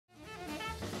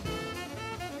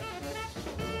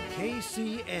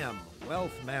VCM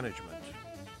Wealth Management.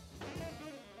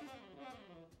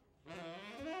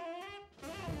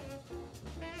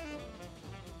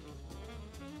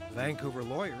 Vancouver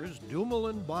lawyers Dumel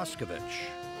and Boscovich.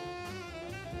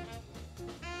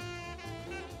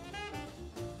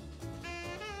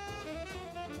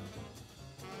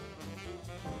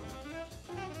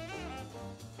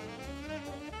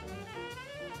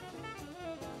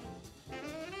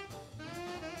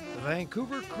 The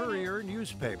Vancouver Courier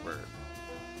newspaper.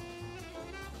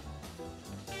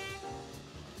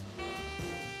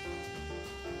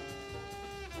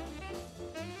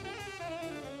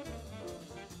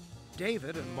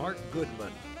 David and Mark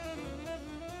Goodman.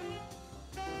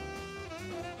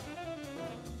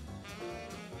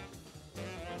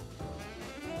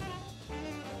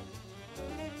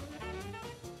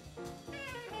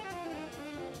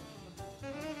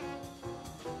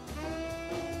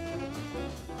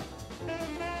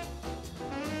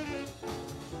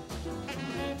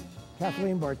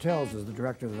 Kathleen Bartels is the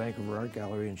director of the Vancouver Art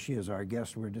Gallery, and she is our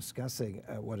guest. We're discussing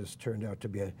what has turned out to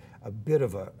be a bit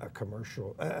of a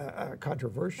commercial,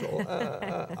 controversial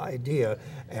idea,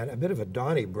 and a bit of a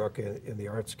Donnybrook in the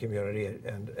arts community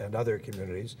and other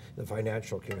communities, the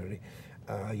financial community.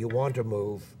 You want to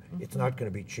move, it's not going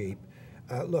to be cheap.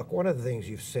 Look, one of the things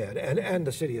you've said, and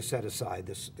the city has set aside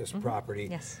this property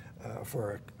Yes.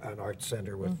 For an arts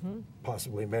center with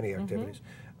possibly many activities.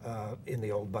 In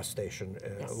the old bus station,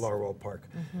 Yes. Laurel Park.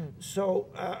 So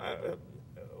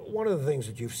one of the things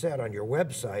that you've said on your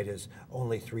website is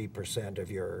only 3%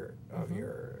 of your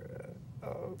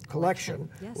collection,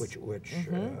 Yes.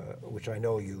 which I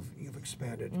know you've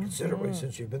expanded considerably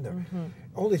since you've been there.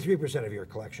 Only 3% of your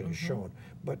collection is shown.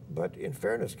 But in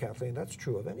fairness, Kathleen, that's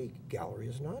true of any gallery,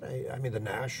 is not? I mean, the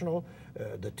National,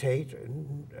 the Tate,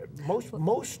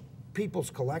 most people's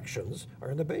collections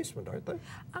are in the basement, aren't they?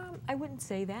 I wouldn't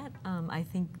say that. I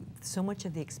think so much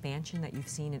of the expansion that you've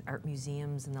seen in art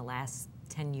museums in the last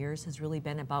 10 years has really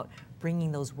been about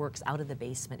bringing those works out of the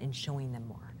basement and showing them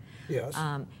more. Yes.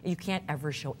 You can't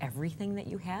ever show everything that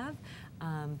you have,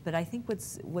 but I think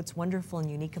what's wonderful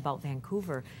and unique about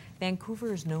Vancouver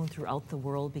is known throughout the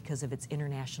world because of its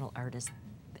international artists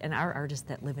and our artists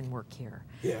that live and work here.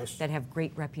 Yes. That have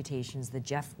great reputations, the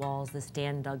Jeff Walls, the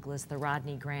Stan Douglas, the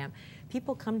Rodney Graham.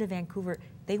 People come to Vancouver,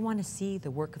 they want to see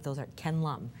the work of those artists. Ken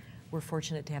Lum. We're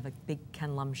fortunate to have a big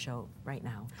Ken Lum show right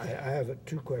now. I have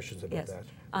two questions about Yes.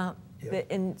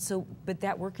 that. But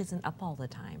that work isn't up all the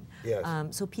time.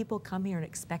 Yes. So people come here and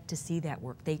expect to see that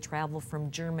work. They travel from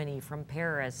Germany, from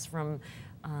Paris, from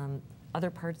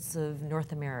other parts of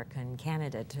North America and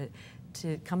Canada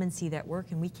to come and see that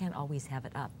work, and we can't always have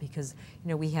it up because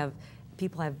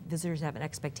visitors have an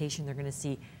expectation they're going to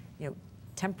see,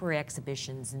 temporary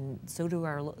exhibitions, and so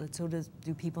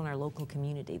do people in our local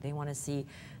community. They want to see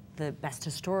the best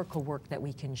historical work that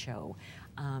we can show.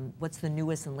 What's the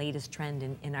newest and latest trend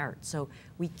in art? So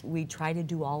we try to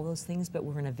do all those things, but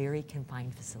we're in a very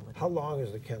confined facility. How long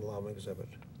is the Ken Lum exhibit?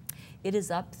 It is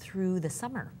up through the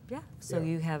summer. Yeah. So Yeah.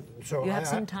 you have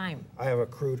some time. I have a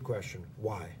crude question.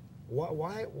 Why?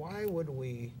 Why would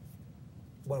we,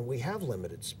 when we have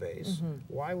limited space,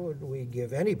 why would we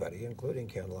give anybody, including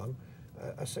Ken Lum,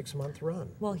 a 6-month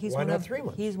run? Well, why not 3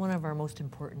 months? He's one of our most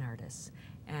important artists,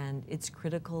 and it's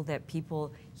critical that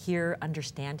people here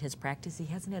understand his practice. He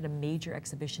hasn't had a major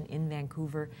exhibition in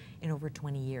Vancouver in over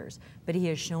 20 years, but he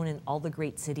has shown in all the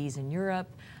great cities in Europe,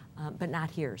 but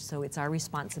not here. So it's our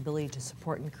responsibility to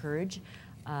support and encourage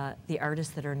the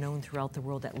artists that are known throughout the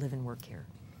world that live and work here.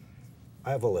 I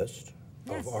have a list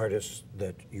Yes. of artists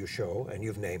that you show, and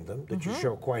you've named them, that you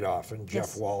show quite often.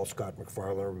 Jeff Wall, Scott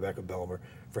McFarlane, Rebecca Belmer,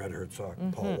 Fred Herzog,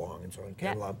 Paul Wong, and so on,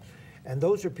 Ken Lum. And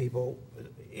those are people,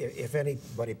 if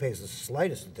anybody pays the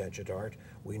slightest attention to art,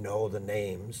 we know the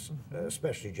names,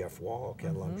 especially Jeff Wall,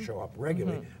 Ken Lum show up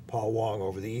regularly, Paul Wong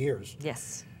over the years.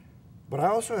 Yes. But I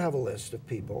also have a list of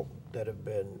people that have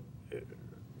been,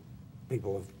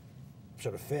 people have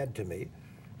sort of fed to me.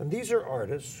 And these are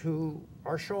artists who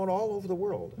are shown all over the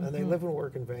world, and they live and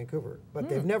work in Vancouver, but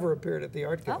they've never appeared at the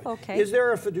Art Gallery. Oh, okay. Is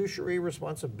there a fiduciary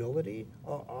responsibility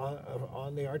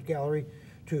on the Art Gallery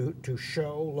to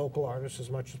show local artists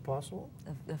as much as possible?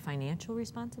 The financial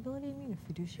responsibility, you mean, a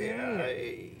fiduciary? Yeah,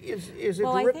 is it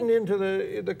written into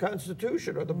the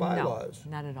Constitution or the bylaws?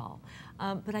 No, not at all.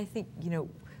 But I think,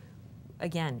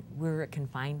 again, we're a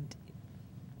confined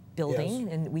building,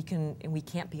 and we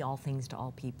can't be all things to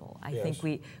all people. I think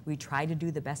we try to do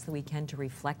the best that we can to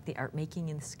reflect the art making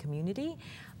in this community,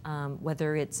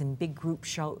 whether it's in big group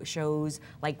shows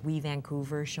like We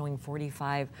Vancouver, showing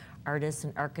 45 artists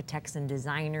and architects and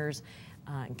designers,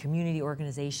 and community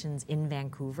organizations in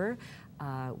Vancouver.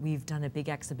 We've done a big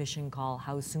exhibition called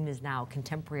How Soon Is Now?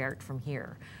 Contemporary Art from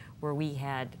Here, where we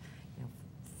had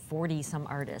 40-some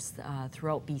artists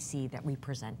throughout BC that we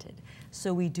presented.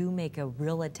 So we do make a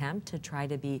real attempt to try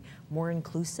to be more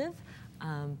inclusive,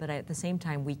 but at the same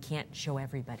time, we can't show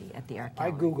everybody at the art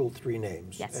gallery. I Googled 3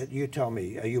 names. Yes. You tell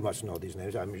me, you must know these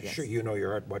names. I'm Yes. sure you know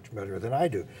your art much better than I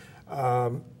do.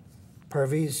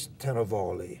 Parviz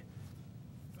Tenavoli,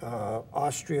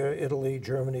 Austria, Italy,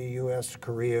 Germany, US,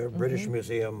 Korea, British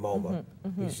Museum, MoMA.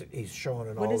 He's shown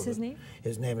in all of it. What is his name?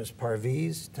 His name is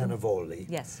Parviz Tenavoli.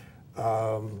 Yes.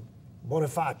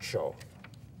 Bonifacio.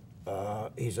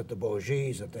 He's at the Beaugé,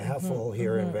 he's at the Heffel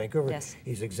here in Vancouver. Yes.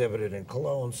 He's exhibited in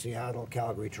Cologne, Seattle,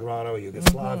 Calgary, Toronto,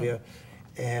 Yugoslavia.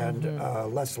 And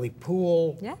Leslie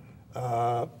Poole. Yeah.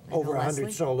 Over 100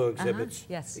 Leslie. solo exhibits.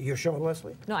 Yes. You're showing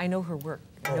Leslie? No, I know her work.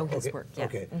 I know his okay. work. Yeah.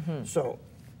 Okay. So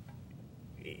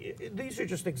these are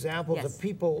just examples Yes. of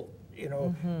people,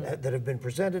 that have been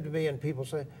presented to me, and people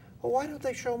say, well, why don't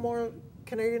they show more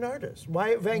Canadian artists?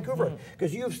 Why Vancouver?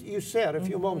 Because you said a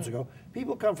few moments ago,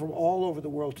 people come from all over the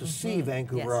world to see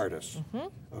Vancouver Yes. artists.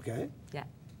 Okay? Yeah.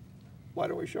 Why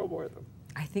don't we show more of them?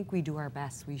 I think we do our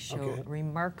best. We show Okay.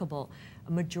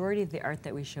 a majority of the art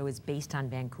that we show is based on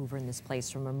Vancouver in this place,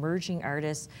 from emerging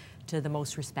artists to the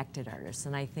most respected artists.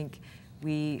 And I think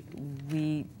we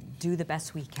do the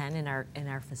best we can in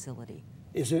our facility.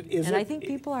 I think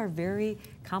people are very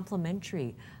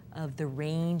complimentary of the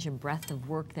range and breadth of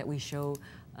work that we show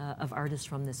of artists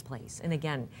from this place. And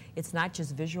again, it's not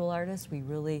just visual artists. We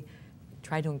really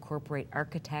try to incorporate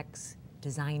architects,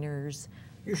 designers.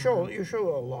 You show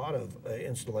a lot of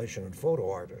installation and photo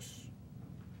artists.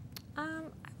 I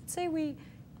would say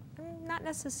not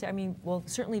necessarily. I mean, well,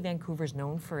 certainly Vancouver's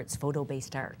known for its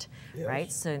photo-based art, Yes.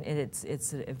 right? So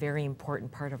it's a very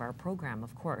important part of our program,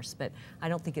 of course, but I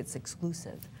don't think it's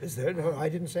exclusive. Is there? No, I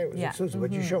didn't say it was Yeah. exclusive,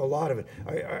 but you show a lot of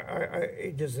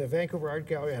it. Does the Vancouver Art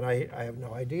Gallery, and I have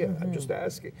no idea, I'm just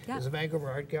asking, Yeah. does the Vancouver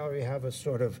Art Gallery have a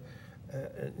sort of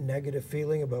negative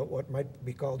feeling about what might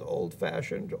be called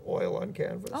old-fashioned oil on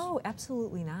canvas? Oh,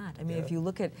 absolutely not. I mean, Yeah. if you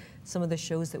look at some of the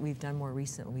shows that we've done more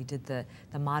recently, we did the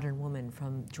Modern Woman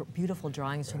from beautiful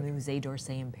drawings from the Musée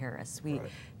d'Orsay in Paris. We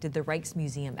did the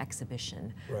Rijksmuseum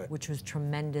exhibition, Right. which was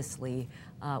tremendously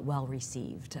well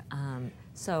received.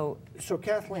 So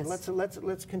Kathleen, Yes.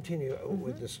 let's continue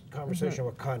with this conversation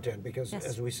with content, because Yes.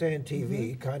 as we say in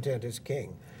TV, content is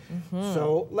king.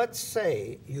 So let's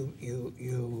say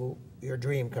your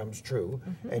dream comes true,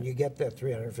 and you get that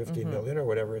 350 million or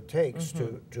whatever it takes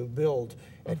to build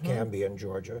at Cambion,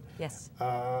 Georgia. Yes.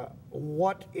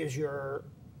 What is your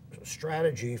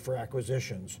strategy for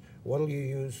acquisitions? What will you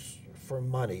use for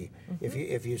money?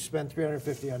 If you spend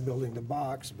 350 on building the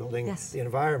box, building Yes. the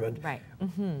environment, Right.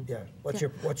 yeah. What's Yeah.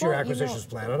 your Well, acquisitions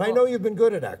plan? And I well- know you've been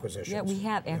good at acquisitions. Yeah, we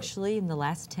have actually. In the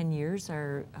last 10 years,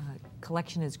 our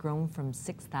collection has grown from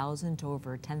 6,000 to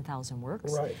over 10,000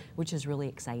 works, Right. which is really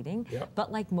exciting. Yep.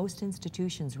 But like most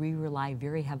institutions, we rely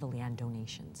very heavily on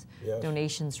donations. Yes.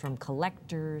 Donations from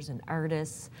collectors and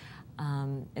artists.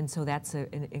 And so that's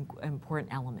an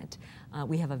important element.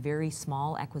 We have a very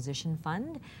small acquisition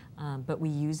fund, but we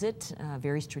use it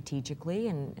very strategically,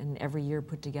 and every year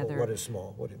put together. What is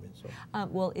small? What do you mean? So?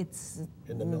 Well, it's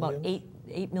In the about millions?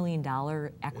 $8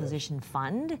 million acquisition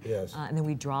fund, Yes. and then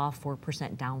we draw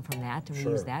 4% down from that, and we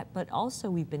Sure. use that. But also,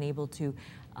 we've been able to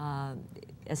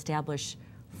establish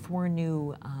 4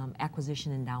 new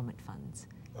acquisition endowment funds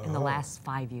in the last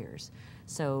 5 years.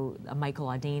 So, a Michael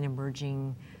Audane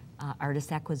Emerging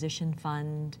Artist Acquisition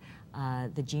Fund,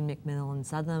 the Jean McMillan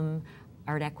Southam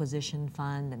Art Acquisition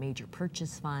Fund, the Major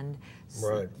Purchase Fund,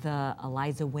 Right. the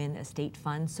Eliza Wynn Estate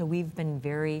Fund. So we've been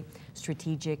very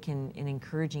strategic in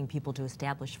encouraging people to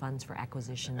establish funds for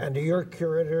acquisition. And do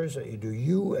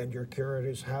you and your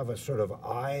curators have a sort of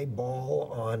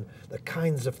eyeball on the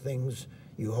kinds of things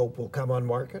you hope will come on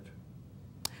market?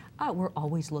 We're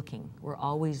always looking. We're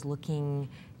always looking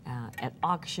at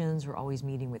auctions. We're always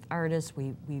meeting with artists.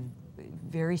 We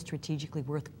very strategically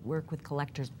work with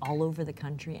collectors all over the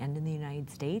country and in the United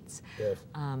States. Yes.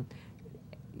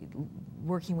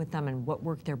 Working with them and what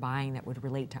work they're buying that would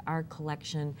relate to our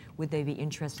collection. Would they be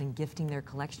interested in gifting their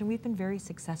collection? We've been very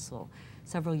successful.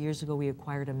 Several years ago, we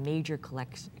acquired a major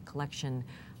collection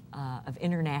of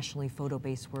internationally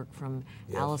photo-based work from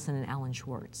Allison and Alan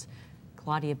Schwartz.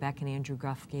 Claudia Beck and Andrew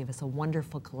Gruff gave us a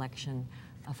wonderful collection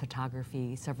of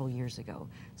photography several years ago.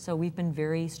 So we've been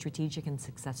very strategic and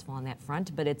successful on that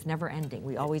front, but it's never ending.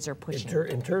 We always are pushing.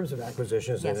 In terms of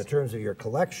acquisitions and in terms of your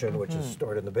collection, which is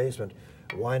stored in the basement,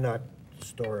 why not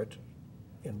store it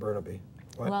in Burnaby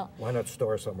Why not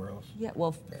store somewhere else? Yeah,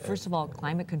 well, first of all,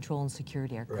 climate control and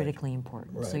security are critically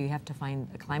important. Right. So you have to find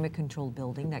a climate-controlled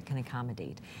building that can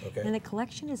accommodate. Okay. And a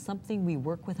collection is something we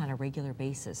work with on a regular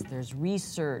basis. There's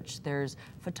research, there's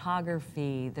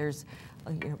photography, there's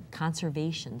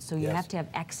conservation. So you have to have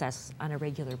access on a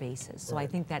regular basis. So I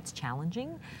think that's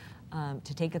challenging.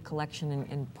 To take a collection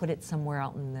and put it somewhere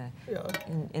out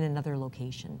in another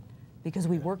location, because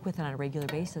we work with it on a regular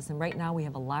basis, and right now we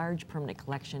have a large permanent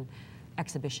collection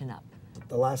exhibition up.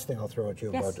 The last thing I'll throw at you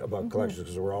about collections,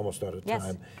 because we're almost out of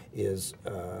time, is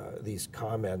these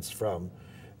comments from,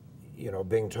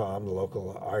 Bing Tom, the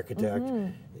local architect.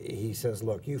 He says,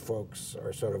 look, you folks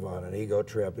are sort of on an ego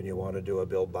trip and you want to do a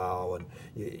Bilbao, and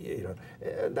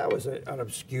and that was an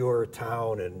obscure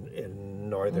town in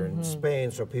northern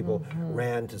Spain, so people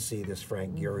ran to see this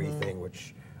Frank Gehry thing,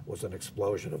 which was an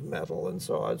explosion of metal and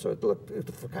so on. So it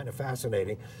looked kind of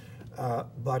fascinating.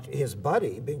 But his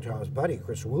buddy, Bing Tom's buddy,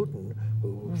 Chris Wooten,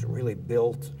 who's really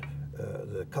built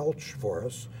the Culture for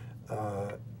us,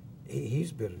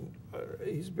 he's been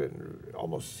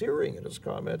almost searing in his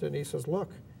comment, and he says, look,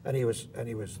 and he was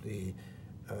the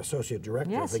associate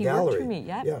director of the gallery. Yes, he worked for me,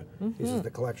 yeah. He says the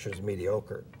collection is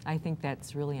mediocre. I think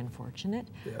that's really unfortunate.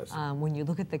 Yes. When you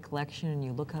look at the collection and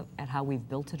you look at how we've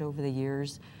built it over the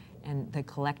years, and the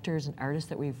collectors and artists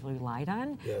that we've relied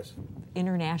on,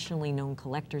 internationally known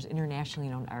collectors, internationally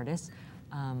known artists,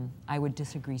 I would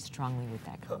disagree strongly with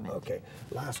that comment. Okay,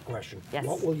 last question. Yes.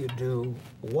 What will you do,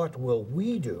 what will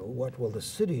we do, what will the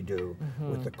city do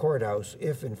with the courthouse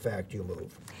if in fact you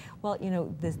move? Well,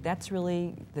 that's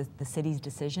really the city's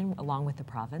decision, along with the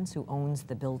province, who owns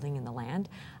the building and the land.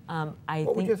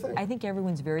 What would you think? I think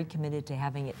everyone's very committed to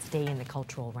having it stay in the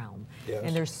cultural realm. Yes.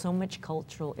 And there's so much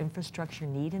cultural infrastructure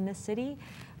need in this city,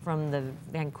 from the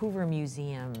Vancouver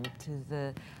Museum to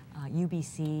the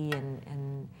UBC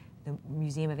and the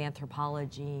Museum of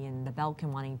Anthropology, and the Belkin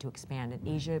wanting to expand, and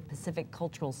Asia Pacific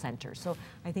Cultural Center. So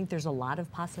I think there's a lot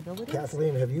of possibilities.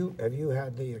 Kathleen, have you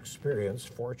had the experience,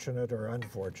 fortunate or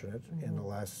unfortunate, in the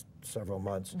last several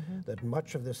months, that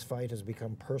much of this fight has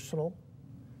become personal?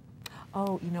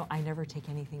 Oh, I never take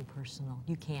anything personal.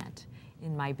 You can't.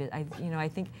 In my I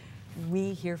think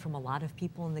we hear from a lot of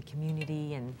people in the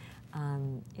community, and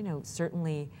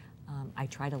certainly. I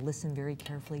try to listen very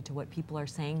carefully to what people are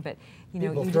saying, but you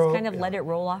just kind of let it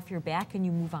roll off your back and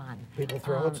you move on. People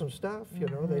throw out some stuff,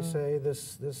 they say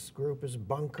this group is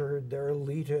bunkered, they're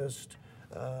elitist,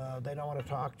 they don't want to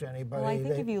talk to anybody. Well, I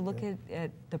think if you look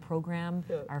at the program,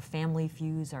 our family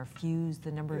fuse,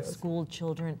 the number of school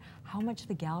children, how much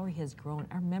the gallery has grown.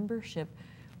 Our membership,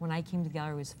 when I came to the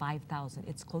gallery, was 5,000.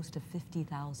 It's close to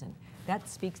 50,000. That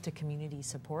speaks to community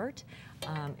support,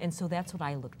 and so that's what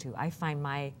I look to. I find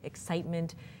my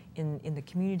excitement in the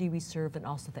community we serve, and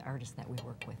also the artists that we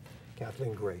work with.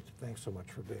 Kathleen, great. Thanks so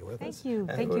much for being with us. Thank you.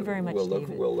 Thank you very much, David.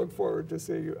 We'll look forward to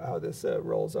seeing how this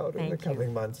rolls out in the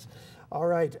coming months. All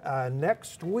right,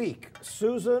 next week,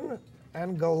 Susan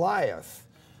and Goliath.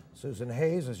 Susan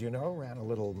Hayes, as you know, ran a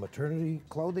little maternity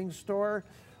clothing store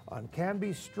on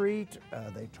Canby Street.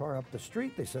 They tore up the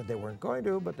street. They said they weren't going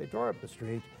to, but they tore up the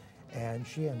street. And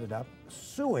she ended up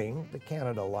suing the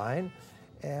Canada line,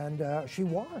 and she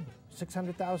won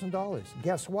 $600,000.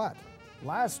 Guess what?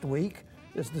 Last week,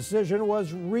 this decision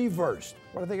was reversed.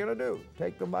 What are they going to do?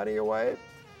 Take the money away?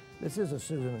 This is a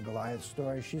Susan and Goliath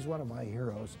story. She's one of my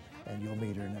heroes, and you'll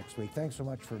meet her next week. Thanks so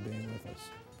much for being with us.